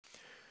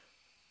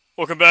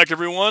Welcome back,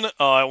 everyone.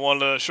 I wanted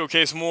to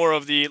showcase more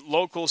of the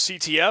local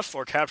CTF,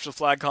 or capture the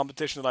flag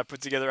competition, that I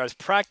put together as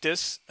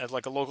practice, as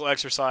like a local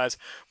exercise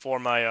for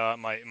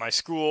my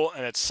school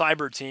and its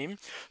cyber team.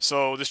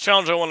 So this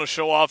challenge I want to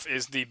show off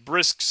is the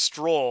Brisk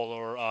Stroll,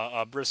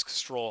 or Brisk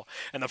Stroll.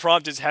 And the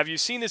prompt is, have you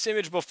seen this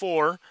image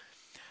before?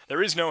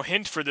 There is no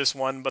hint for this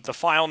one, but the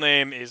file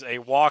name is a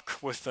walk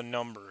with the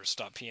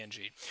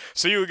numbers.png.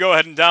 So you would go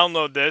ahead and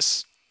download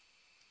this,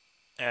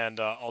 and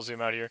I'll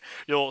zoom out here.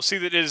 You'll see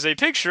that it is a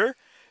picture.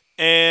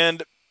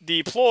 And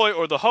the ploy,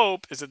 or the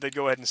hope, is that they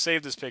go ahead and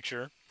save this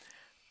picture.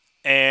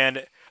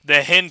 And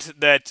the hint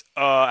that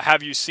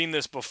have you seen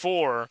this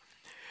before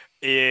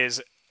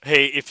is,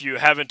 hey, if you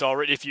haven't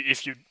already,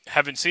 if you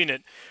haven't seen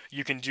it,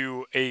 you can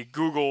do a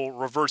Google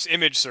reverse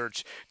image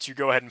search to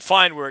go ahead and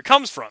find where it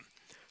comes from.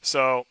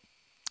 So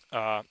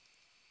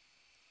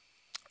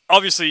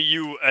obviously,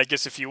 I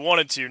guess if you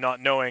wanted to,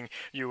 not knowing,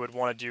 you would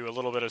want to do a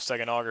little bit of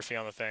steganography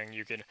on the thing.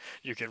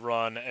 You could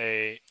run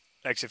a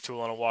EXIF tool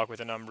on a walk with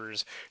the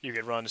numbers. You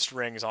could run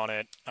strings on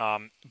it,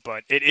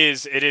 but it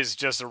is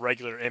just a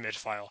regular image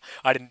file.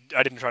 I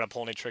didn't try to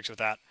pull any tricks with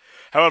that.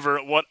 However,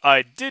 what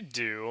I did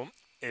do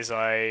is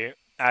I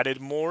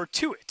added more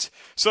to it.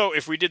 So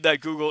if we did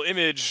that Google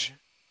image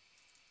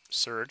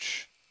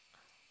search,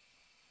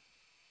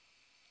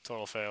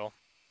 total fail,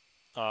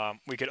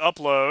 we could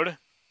upload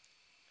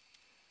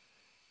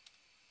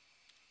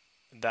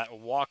that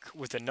walk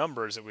with the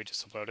numbers that we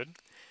just uploaded.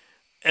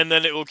 And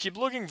then it will keep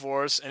looking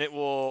for us, and it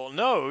will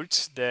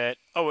note that,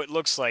 oh, it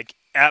looks like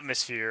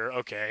atmosphere.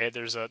 Okay,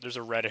 there's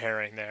a red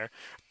herring there.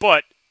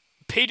 But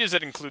pages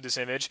that include this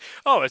image,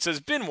 oh, it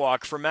says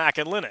binwalk for Mac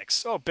and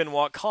Linux. Oh,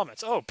 binwalk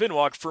comments. Oh,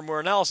 binwalk firmware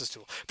analysis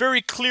tool.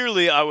 Very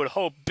clearly, I would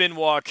hope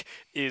binwalk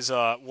is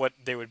what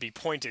they would be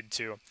pointed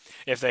to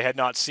if they had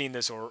not seen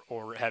this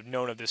or have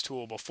known of this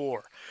tool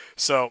before.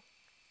 So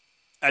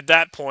at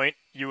that point,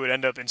 you would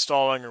end up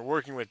installing or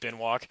working with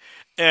binwalk,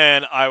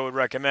 and I would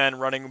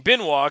recommend running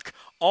binwalk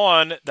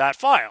on that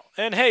file.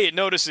 And hey, it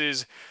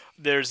notices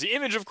there's the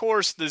image, of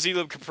course. The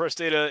zlib compressed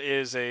data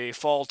is a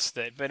fault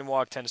that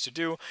binwalk tends to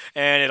do,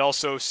 and it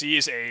also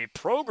sees a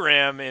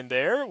program in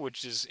there,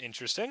 which is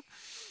interesting.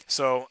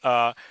 So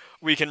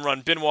we can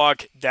run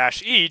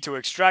binwalk-e to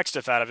extract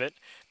stuff out of it,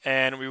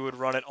 and we would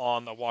run it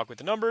on the walk with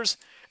the numbers.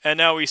 And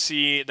now we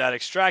see that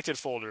extracted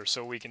folder,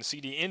 so we can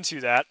cd into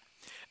that.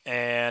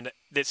 And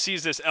it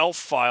sees this elf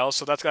file,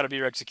 so that's got to be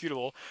your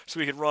executable. So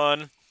we could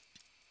run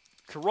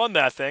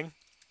that thing,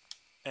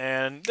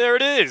 and there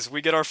it is. We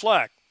get our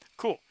flag.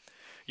 Cool.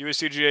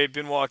 USDGA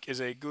binwalk is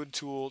a good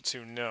tool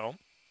to know.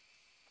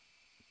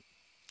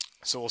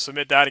 So we'll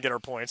submit that and get our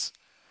points.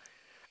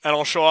 And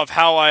I'll show off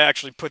how I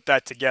actually put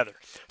that together.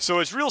 So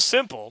it's real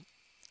simple.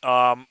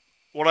 What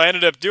I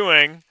ended up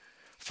doing,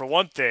 for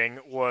one thing,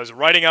 was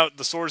writing out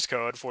the source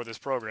code for this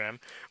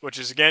program, which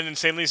is, again,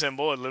 insanely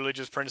simple. It literally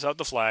just prints out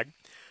the flag.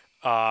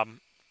 And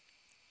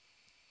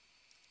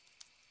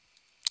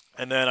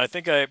then I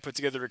think I put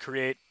together a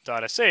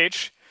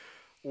create.sh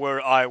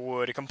where I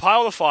would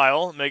compile the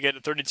file, make it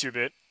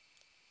 32-bit,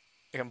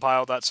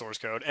 compile that source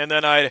code, and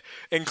then I'd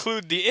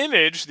include the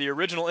image, the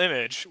original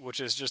image, which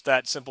is just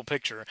that simple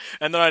picture,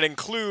 and then I'd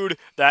include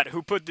that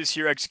who put this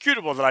here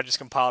executable that I just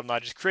compiled and I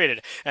just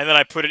created, and then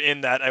I put it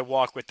in that I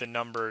walk with the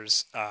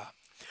numbers,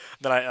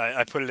 then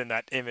I put it in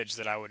that image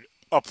that I would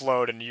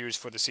upload and use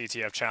for the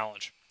CTF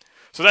challenge.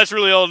 So that's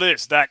really all it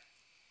is.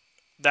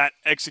 That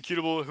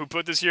executable who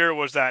put this here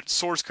was that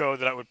source code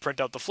that I would print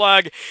out the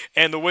flag,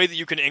 and the way that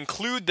you can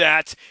include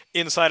that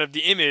inside of the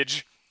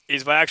image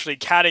is by actually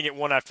catting it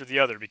one after the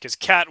other, because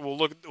cat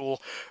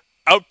will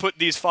output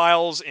these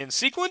files in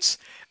sequence,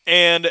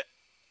 and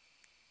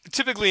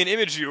typically an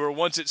image viewer,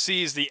 once it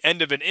sees the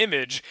end of an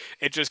image,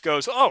 it just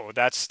goes, oh,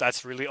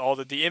 that's really all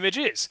that the image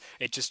is.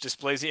 It just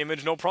displays the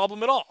image, no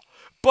problem at all.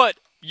 But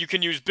you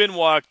can use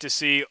binwalk to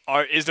see,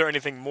 is there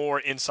anything more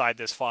inside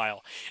this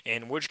file?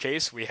 In which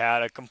case, we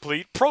had a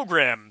complete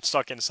program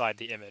stuck inside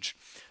the image.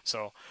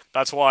 So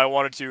that's why I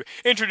wanted to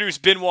introduce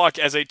binwalk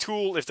as a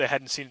tool if they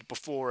hadn't seen it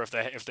before, if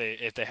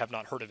they have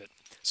not heard of it.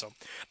 So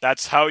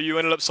that's how you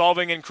ended up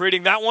solving and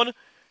creating that one.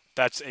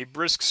 That's a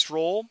Brisk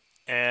Stroll,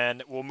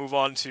 and we'll move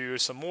on to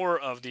some more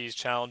of these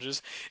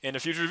challenges in a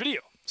future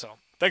video. So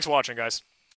thanks for watching, guys.